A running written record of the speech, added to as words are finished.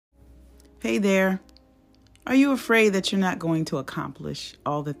Hey there. Are you afraid that you're not going to accomplish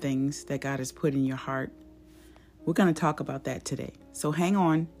all the things that God has put in your heart? We're going to talk about that today. So hang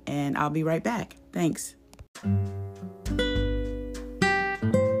on and I'll be right back. Thanks.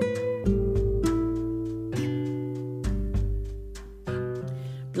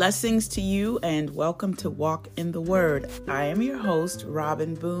 Blessings to you and welcome to Walk in the Word. I am your host,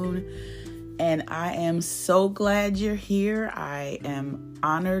 Robin Boone, and I am so glad you're here. I am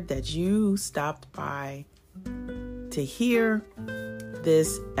honored that you stopped by to hear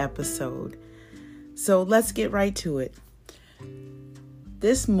this episode. So let's get right to it.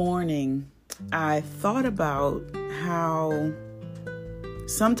 This morning, I thought about how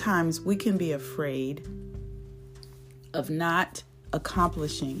sometimes we can be afraid of not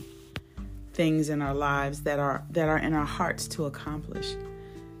accomplishing things in our lives that are in our hearts to accomplish.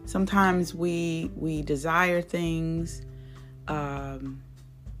 Sometimes we desire things.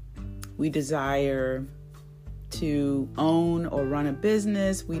 We desire to own or run a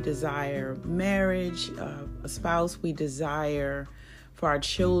business. We desire marriage, a spouse. We desire for our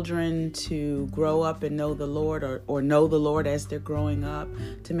children to grow up and know the Lord or know the Lord as they're growing up,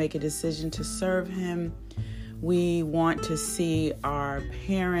 to make a decision to serve Him. We want to see our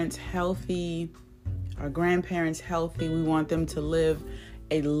parents healthy, our grandparents healthy. We want them to live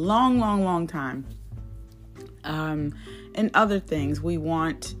a long time. And other things. We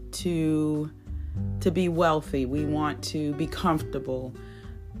want to be wealthy. We want to be comfortable.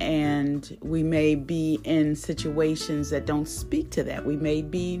 And we may be in situations that don't speak to that. We may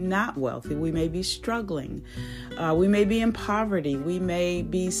be not wealthy. We may be struggling. We may be in poverty. We may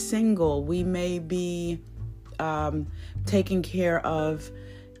be single. We may be taking care of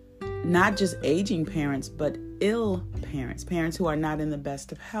not just aging parents, but ill parents who are not in the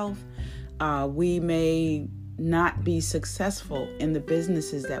best of health. We may not be successful in the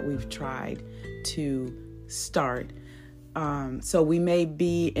businesses that we've tried to start. So we may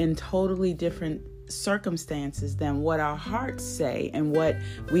be in totally different circumstances than what our hearts say and what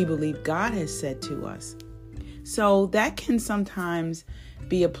we believe God has said to us. So that can sometimes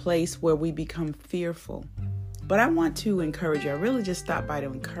be a place where we become fearful. But I want to encourage you. I really just stopped by to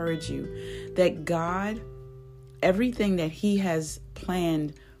encourage you that God, everything that He has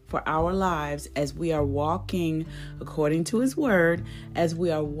planned for our lives as we are walking according to His word, as we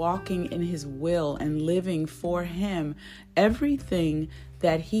are walking in His will and living for Him, everything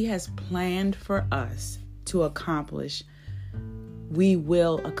that He has planned for us to accomplish, we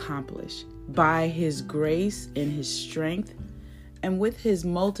will accomplish by His grace and His strength and with His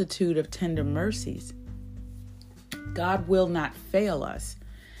multitude of tender mercies. God will not fail us.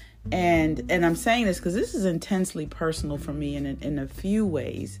 And I'm saying this because this is intensely personal for me in a few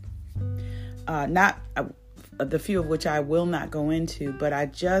ways. Not the few of which I will not go into, but I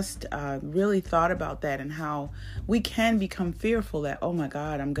just really thought about that and how we can become fearful that, oh my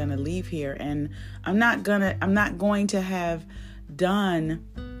God, I'm going to leave here and I'm not going to have done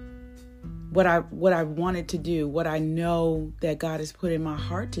what I wanted to do, what I know that God has put in my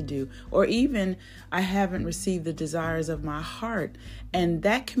heart to do, or even I haven't received the desires of my heart. And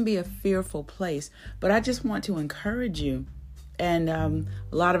that can be a fearful place. But I just want to encourage you. And a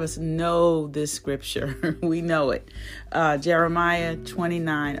lot of us know this scripture. We know it. Jeremiah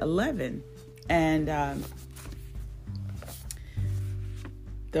 29:11. And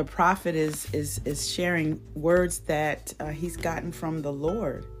the prophet is sharing words that he's gotten from the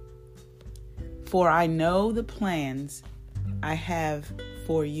Lord. For I know the plans I have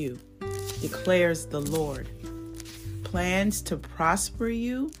for you, declares the Lord. Plans to prosper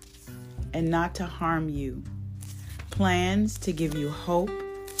you and not to harm you. Plans to give you hope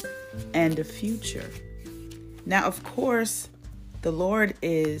and a future. Now, of course, the Lord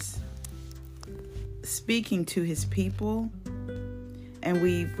is speaking to His people, and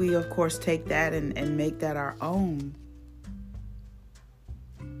we of course take that and make that our own.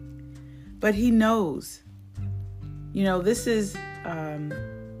 But He knows, this is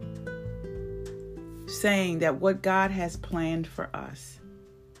saying that what God has planned for us,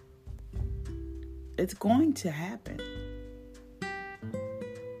 it's going to happen.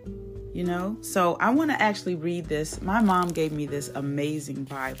 So I want to actually read this. My mom gave me this amazing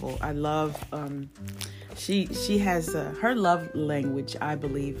Bible. I love, she has, her love language, I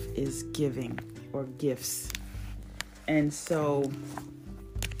believe, is giving or gifts. And so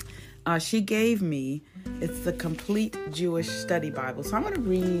she gave me, it's the Complete Jewish Study Bible. So I'm going to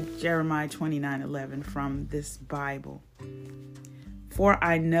read Jeremiah 29:11 from this Bible. For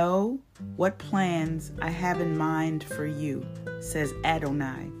I know what plans I have in mind for you, says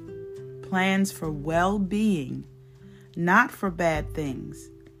Adonai. Plans for well-being, not for bad things,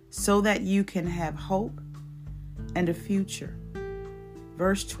 so that you can have hope and a future.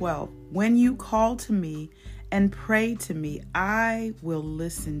 Verse 12, when you call to me and pray to me, I will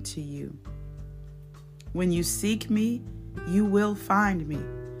listen to you. When you seek me, you will find me,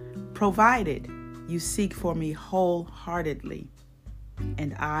 provided you seek for me wholeheartedly,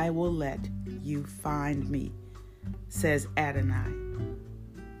 and I will let you find me, says Adonai.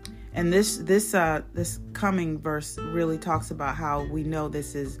 And this coming verse really talks about how we know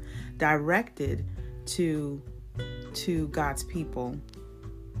this is directed to God's people.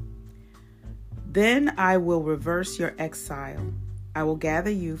 Then I will reverse your exile. I will gather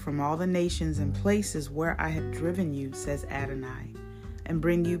you from all the nations and places where I have driven you, says Adonai, and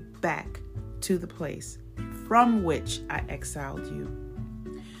bring you back to the place from which I exiled you.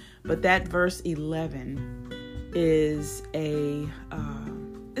 But that verse 11 is a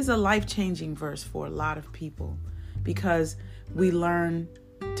life-changing verse for a lot of people, because we learn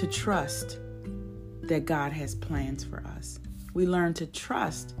to trust that God has plans for us. We learn to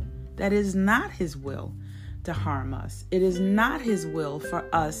trust that it is not His will to harm us. It is not His will for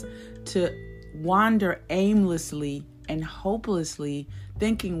us to wander aimlessly and hopelessly,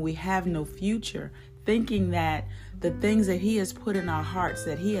 thinking we have no future, thinking that the things that He has put in our hearts,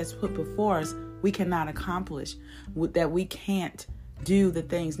 that He has put before us, we cannot accomplish, that we can't do the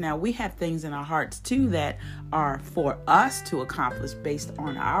things. Now, we have things in our hearts too that are for us to accomplish based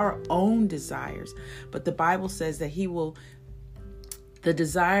on our own desires. But the Bible says that the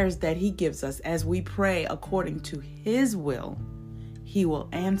desires that He gives us as we pray according to His will, He will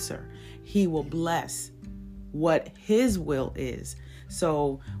answer. He will bless what His will is.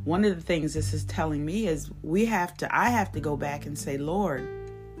 So one of the things this is telling me is I have to go back and say, Lord,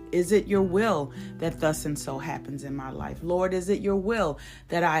 is it your will that thus and so happens in my life? Lord, is it your will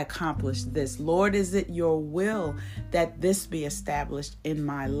that I accomplish this? Lord, is it your will that this be established in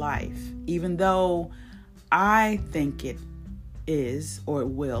my life? Even though I think it is or it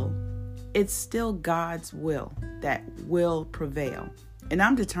will, it's still God's will that will prevail. And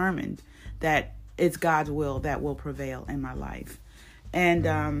I'm determined that it's God's will that will prevail in my life.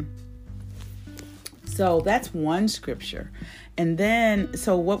 And so that's one scripture. And then,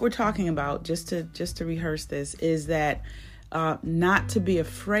 so what we're talking about, just to rehearse this, is that not to be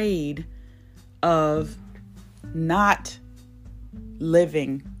afraid of not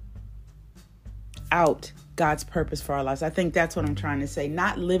living out God's purpose for our lives. I think that's what I'm trying to say.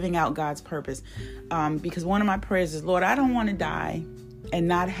 Not living out God's purpose. Because one of my prayers is, Lord, I don't want to die and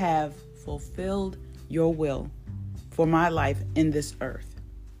not have fulfilled your will for my life in this earth.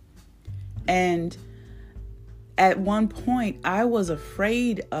 And at one point, I was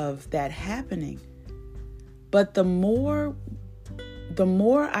afraid of that happening. But the more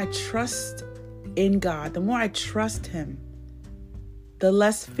I trust in God, the more I trust Him, the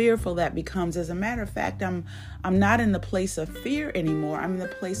less fearful that becomes. As a matter of fact, I'm not in the place of fear anymore. I'm in the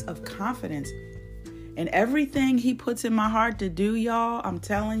place of confidence. And everything He puts in my heart to do, y'all, I'm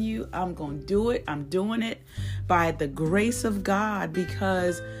telling you, I'm going to do it. I'm doing it by the grace of God,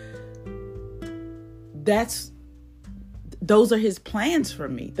 because those are His plans for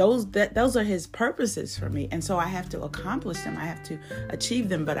me. Those are His purposes for me. And so I have to accomplish them. I have to achieve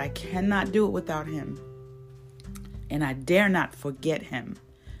them, but I cannot do it without Him. And I dare not forget Him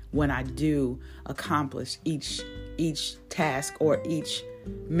when I do accomplish each task or each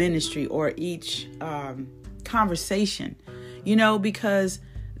ministry or each conversation, because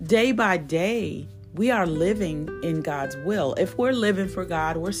day by day, we are living in God's will. If we're living for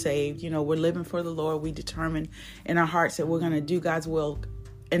God, we're saved. We're living for the Lord. We determine in our hearts that we're going to do God's will.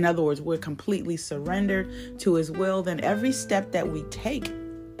 In other words, we're completely surrendered to His will. Then every step that we take,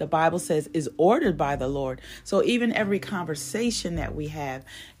 the Bible says, is ordered by the Lord. So even every conversation that we have,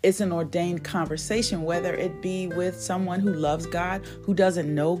 it's an ordained conversation, whether it be with someone who loves God, who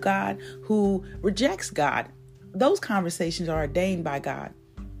doesn't know God, who rejects God. Those conversations are ordained by God.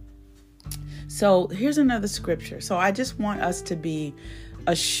 So here's another scripture. So I just want us to be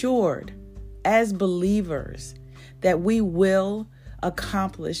assured as believers that we will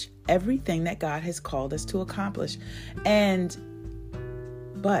accomplish everything that God has called us to accomplish.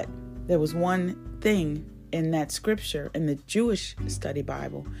 But there was one thing in that scripture, in the Jewish study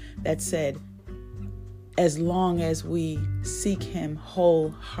Bible, that said, as long as we seek Him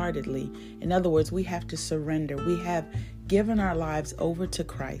wholeheartedly. In other words, we have to surrender. We have given our lives over to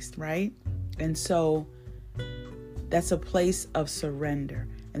Christ, right? And so that's a place of surrender.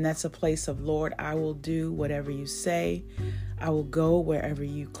 And that's a place of, Lord, I will do whatever you say. I will go wherever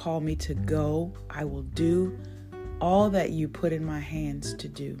you call me to go. I will do all that you put in my hands to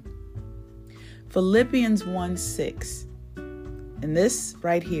do. Philippians 1:6 And this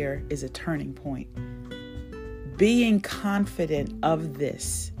right here is a turning point. Being confident of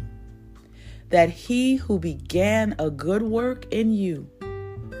this, that he who began a good work in you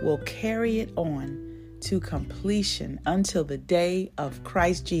will carry it on to completion until the day of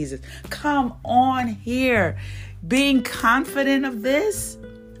Christ Jesus. Come on here. Being confident of this,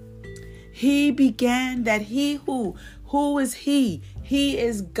 he began that he who is he? He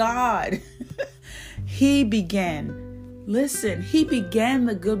is God. He began. Listen, he began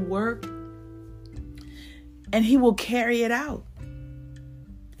the good work and he will carry it out.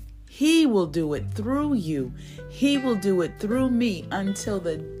 He will do it through you. He will do it through me until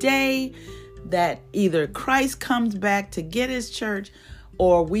the day that either Christ comes back to get his church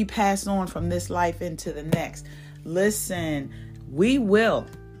or we pass on from this life into the next. Listen, we will.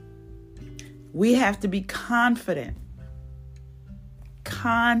 We have to be confident,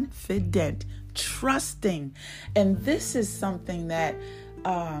 trusting. And this is something that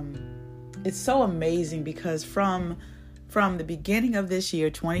it's so amazing because from the beginning of this year,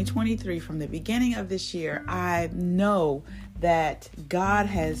 2023, from the beginning of this year, I know that God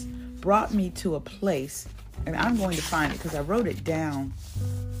has brought me to a place, and I'm going to find it because I wrote it down,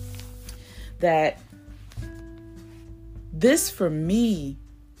 that this for me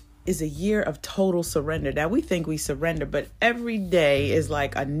is a year of total surrender. Now we think we surrender, but every day is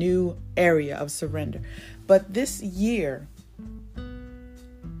like a new area of surrender. But this year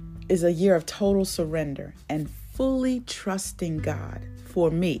is a year of total surrender and fully trusting God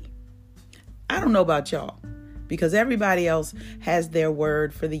for me. I don't know about y'all, because everybody else has their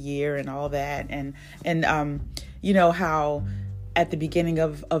word for the year and all that. And you know how at the beginning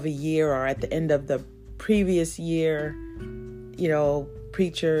of a year or at the end of the previous year, you know,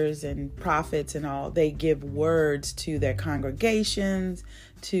 preachers and prophets and all, they give words to their congregations,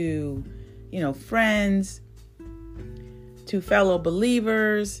 to, you know, friends, to fellow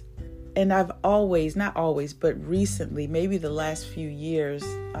believers. And I've always, not always, but recently, maybe the last few years,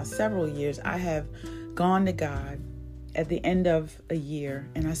 several years, I have gone to God at the end of a year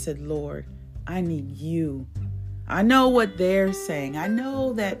and I said, Lord, I need you. I know what they're saying. I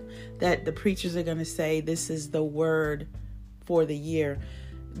know that the preachers are going to say this is the word for the year,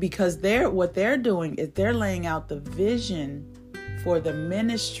 because what they're doing is they're laying out the vision for the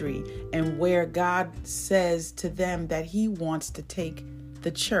ministry and where God says to them that he wants to take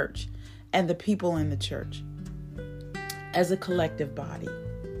the church and the people in the church as a collective body.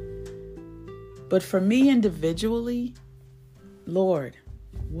 But for me individually, Lord,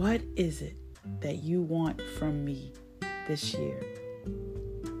 what is it that you want from me this year?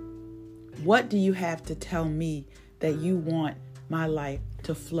 What do you have to tell me that you want my life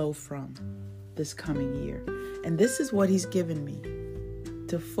to flow from this coming year? And this is what he's given me,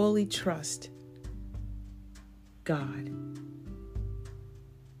 to fully trust God.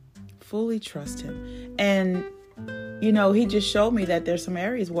 Fully trust him. And you know, he just showed me that there's some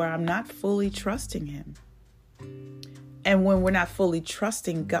areas where I'm not fully trusting him. And when we're not fully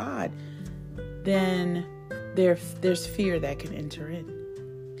trusting God, then there's fear that can enter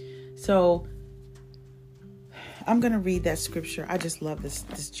in. So I'm going to read that scripture. I just love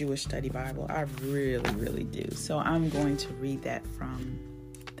this Jewish study Bible. I really, really do. So I'm going to read that from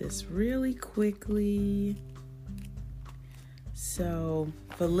this really quickly. So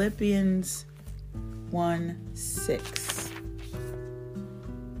Philippians 1:6.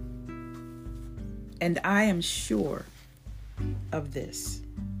 And I am sure of this.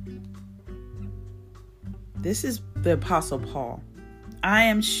 This is the Apostle Paul. I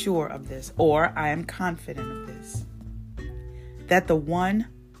am sure of this, or I am confident of this, that the one,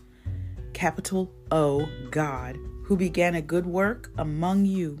 capital O, God, who began a good work among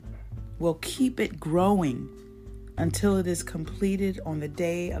you will keep it growing until it is completed on the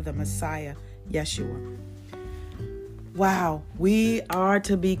day of the Messiah, Yeshua. Wow, we are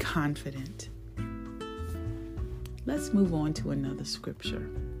to be confident. Let's move on to another scripture.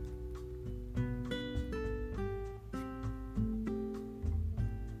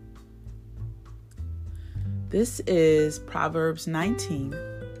 This is Proverbs 19,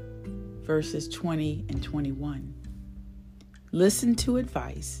 verses 20 and 21. Listen to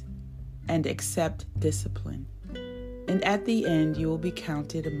advice and accept discipline, and at the end you will be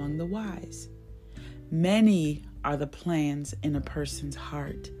counted among the wise. Many are the plans in a person's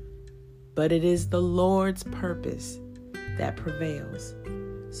heart, but it is the Lord's purpose that prevails.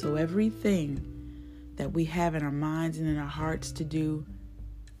 So everything that we have in our minds and in our hearts to do,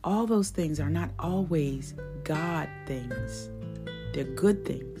 all those things are not always God things. They're good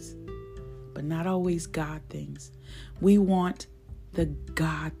things, but not always God things. We want the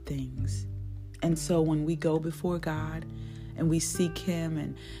God things. And so when we go before God and we seek him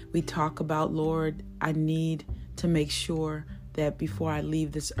and we talk about, Lord, I need to make sure that before I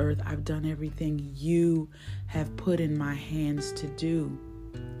leave this earth, I've done everything you have put in my hands to do.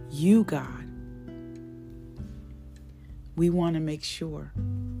 You, God. We want to make sure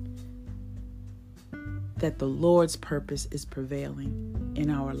that the Lord's purpose is prevailing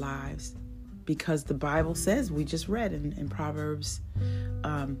in our lives, because the Bible says, we just read in Proverbs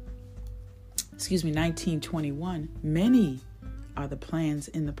 19:21, many are the plans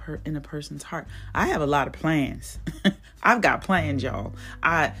in a person's heart. I have a lot of plans. I've got plans, y'all.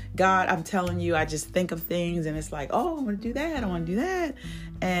 God, I'm telling you, I just think of things and it's like, oh, I want to do that. I want to do that.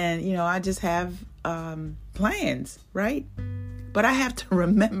 And, I just have plans, right? But I have to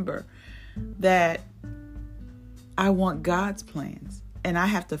remember that I want God's plans. And I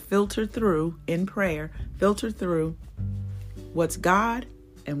have to filter through in prayer, what's God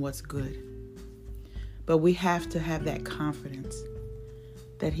and what's good. But we have to have that confidence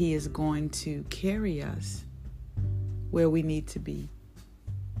that he is going to carry us where we need to be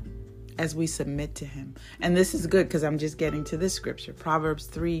as we submit to him. And this is good because I'm just getting to this scripture, Proverbs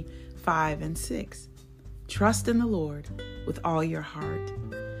 3:5-6. Trust in the Lord with all your heart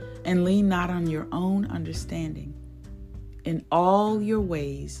and lean not on your own understanding. In all your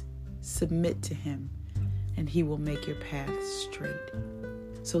ways, submit to him, and he will make your path straight.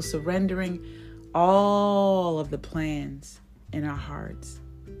 So surrendering all of the plans in our hearts,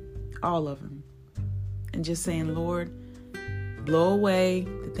 all of them, and just saying, Lord, blow away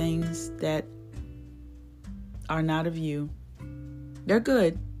the things that are not of you. They're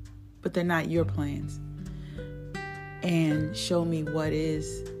good, but they're not your plans. And show me what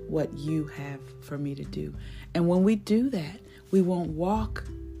you have for me to do. And when we do that, we won't walk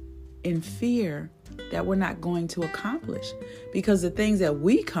in fear that we're not going to accomplish, because the things that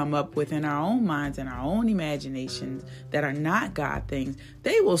we come up with in our own minds and our own imaginations that are not God things,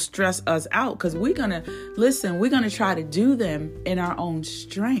 they will stress us out, because we're going to try to do them in our own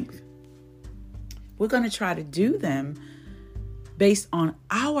strength. We're going to try to do them based on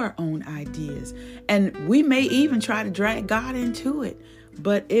our own ideas. And we may even try to drag God into it,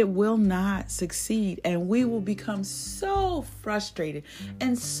 but it will not succeed. And we will become so frustrated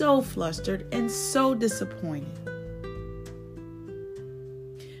and so flustered and so disappointed.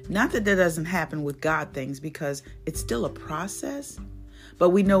 Not that doesn't happen with God things, because it's still a process. But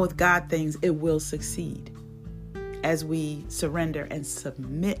we know with God things, it will succeed as we surrender and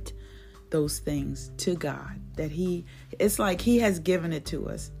submit those things to God. That it's like he has given it to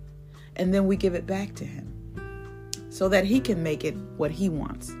us, and then we give it back to him, so that he can make it what he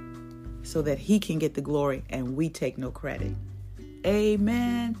wants, so that he can get the glory and we take no credit.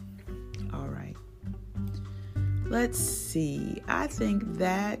 Amen. All right. Let's see. I think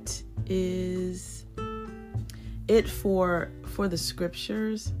that is it for the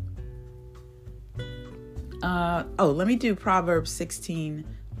scriptures. Let me do Proverbs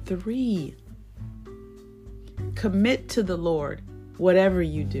 16:3. Commit to the Lord whatever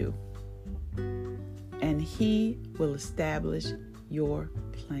you do, and he will establish your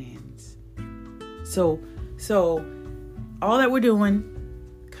plans. So all that we're doing,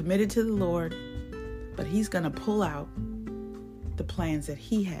 committed to the Lord, but he's going to pull out the plans that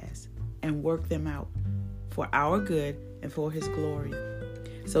he has and work them out for our good and for his glory.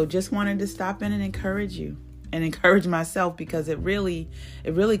 So just wanted to stop in and encourage you and encourage myself, because it really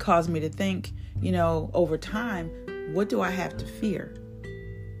caused me to think, over time, what do I have to fear?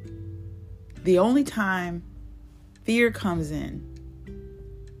 The only time fear comes in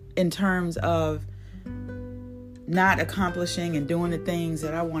terms of not accomplishing and doing the things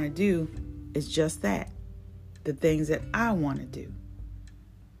that I want to do, is just that, the things that I want to do.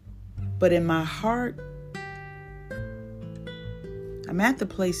 But in my heart, I'm at the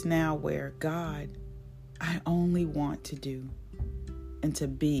place now where, God, I only want to do and to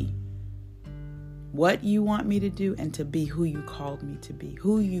be what you want me to do, and to be who you called me to be,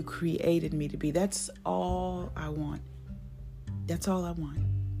 who you created me to be. That's all I want. That's all I want.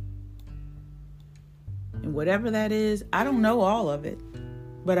 And whatever that is, I don't know all of it,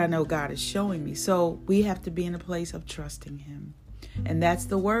 but I know God is showing me. So we have to be in a place of trusting him. And that's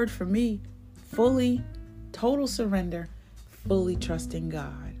the word for me. Fully, total surrender, fully trusting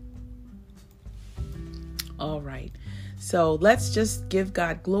God. All right. So let's just give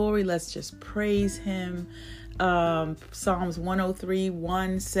God glory. Let's just praise him. Psalms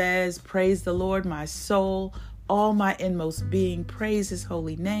 103:1 says, praise the Lord, my soul, all my inmost being, praise his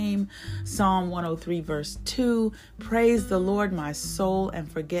holy name. Psalm 103:2, praise the Lord, my soul,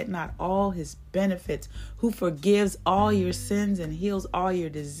 and forget not all his benefits, who forgives all your sins and heals all your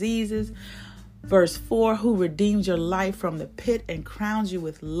diseases. Verse 4, who redeems your life from the pit and crowns you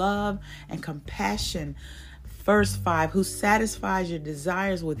with love and compassion. Verse 5, who satisfies your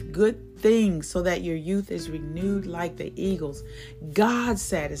desires with good things so that your youth is renewed like the eagles. God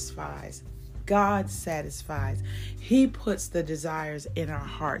satisfies. God satisfies. He puts the desires in our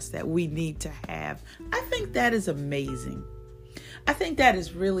hearts that we need to have. I think that is amazing. I think that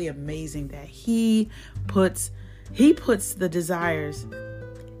is really amazing that He puts the desires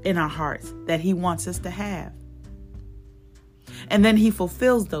in our hearts that He wants us to have. And then He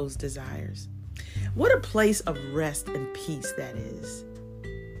fulfills those desires. What a place of rest and peace that is.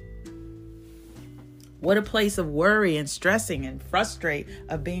 What a place of worry and stressing and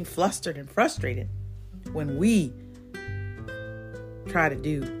of being flustered and frustrated when we try to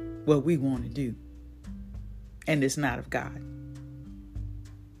do what we want to do and it's not of God.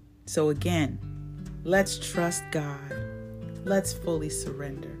 So again, let's trust God. Let's fully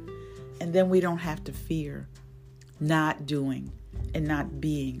surrender. And then we don't have to fear not doing and not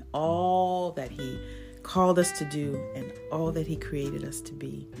being all that He called us to do and all that He created us to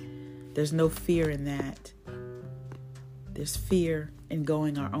be. There's no fear in that. There's fear in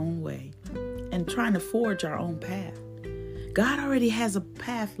going our own way and trying to forge our own path. God already has a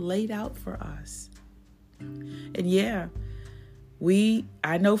path laid out for us. And yeah,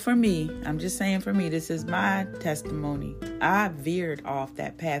 I know for me, I'm just saying for me, this is my testimony. I veered off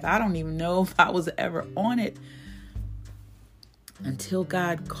that path. I don't even know if I was ever on it until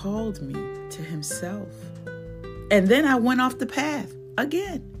God called me to Himself. And then I went off the path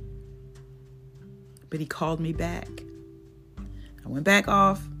again. But He called me back. I went back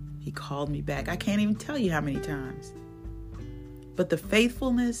off. He called me back. I can't even tell you how many times. But the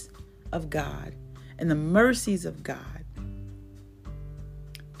faithfulness of God and the mercies of God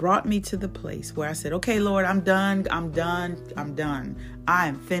brought me to the place where I said, okay, Lord, I'm done. I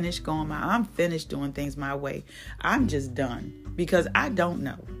am finished I'm finished doing things my way. I'm just done because I don't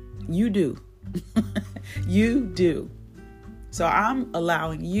know. You do. You do. So I'm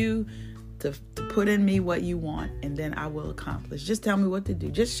allowing you to put in me what you want, and then I will accomplish. Just tell me what to do.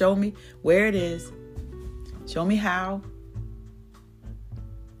 Just show me where it is. Show me how.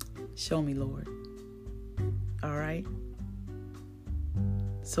 Show me, Lord. All right?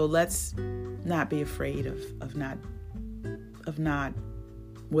 So let's not be afraid of not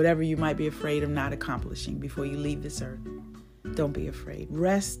whatever you might be afraid of not accomplishing before you leave this earth. Don't be afraid.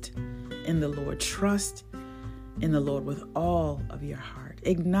 Rest in the Lord. Trust in the Lord with all of your heart.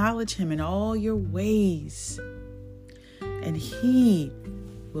 Acknowledge Him in all your ways, and He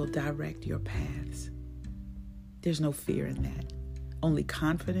will direct your paths. There's no fear in that. Only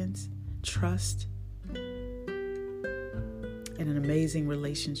confidence, trust, and an amazing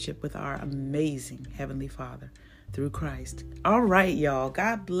relationship with our amazing Heavenly Father through Christ. All right, y'all.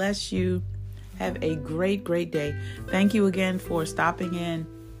 God bless you. Have a great, great day. Thank you again for stopping in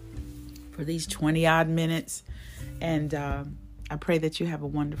for these 20-odd minutes. And I pray that you have a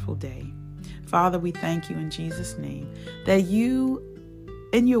wonderful day. Father, we thank you in Jesus' name that you,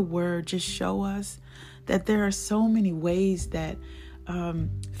 in your word, just show us that there are so many ways that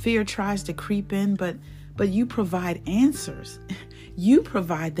fear tries to creep in, but you provide answers. You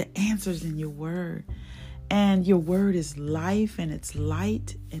provide the answers in your word. And your word is life, and it's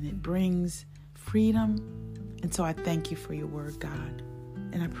light, and it brings freedom. And so I thank you for your word, God.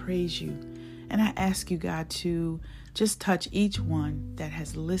 And I praise you. And I ask you, God, to just touch each one that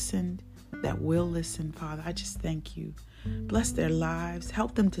has listened, that will listen, Father. I just thank you. Bless their lives.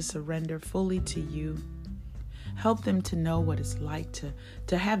 Help them to surrender fully to you. Help them to know what it's like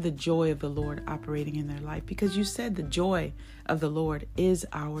to have the joy of the Lord operating in their life, because you said the joy of the Lord is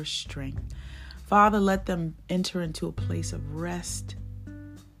our strength. Father, let them enter into a place of rest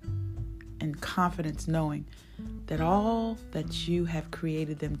and confidence, knowing that all that you have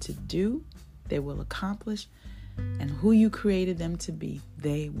created them to do, they will accomplish, and who you created them to be,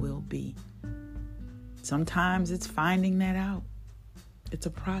 they will be. Sometimes it's finding that out. It's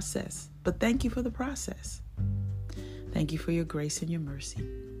a process, but thank you for the process. Thank you for your grace and your mercy.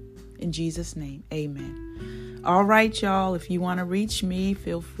 In Jesus' name, amen. All right, y'all. If you want to reach me,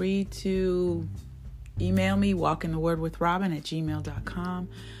 feel free to email me, walkinthewordwithrobin@gmail.com.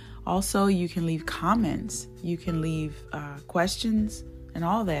 Also, you can leave comments. You can leave questions and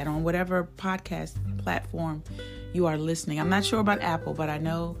all that on whatever podcast platform you are listening. I'm not sure about Apple, but I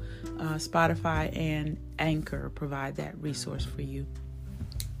know Spotify and Anchor provide that resource for you.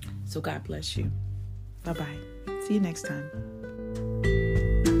 So God bless you. Bye-bye. See you next time.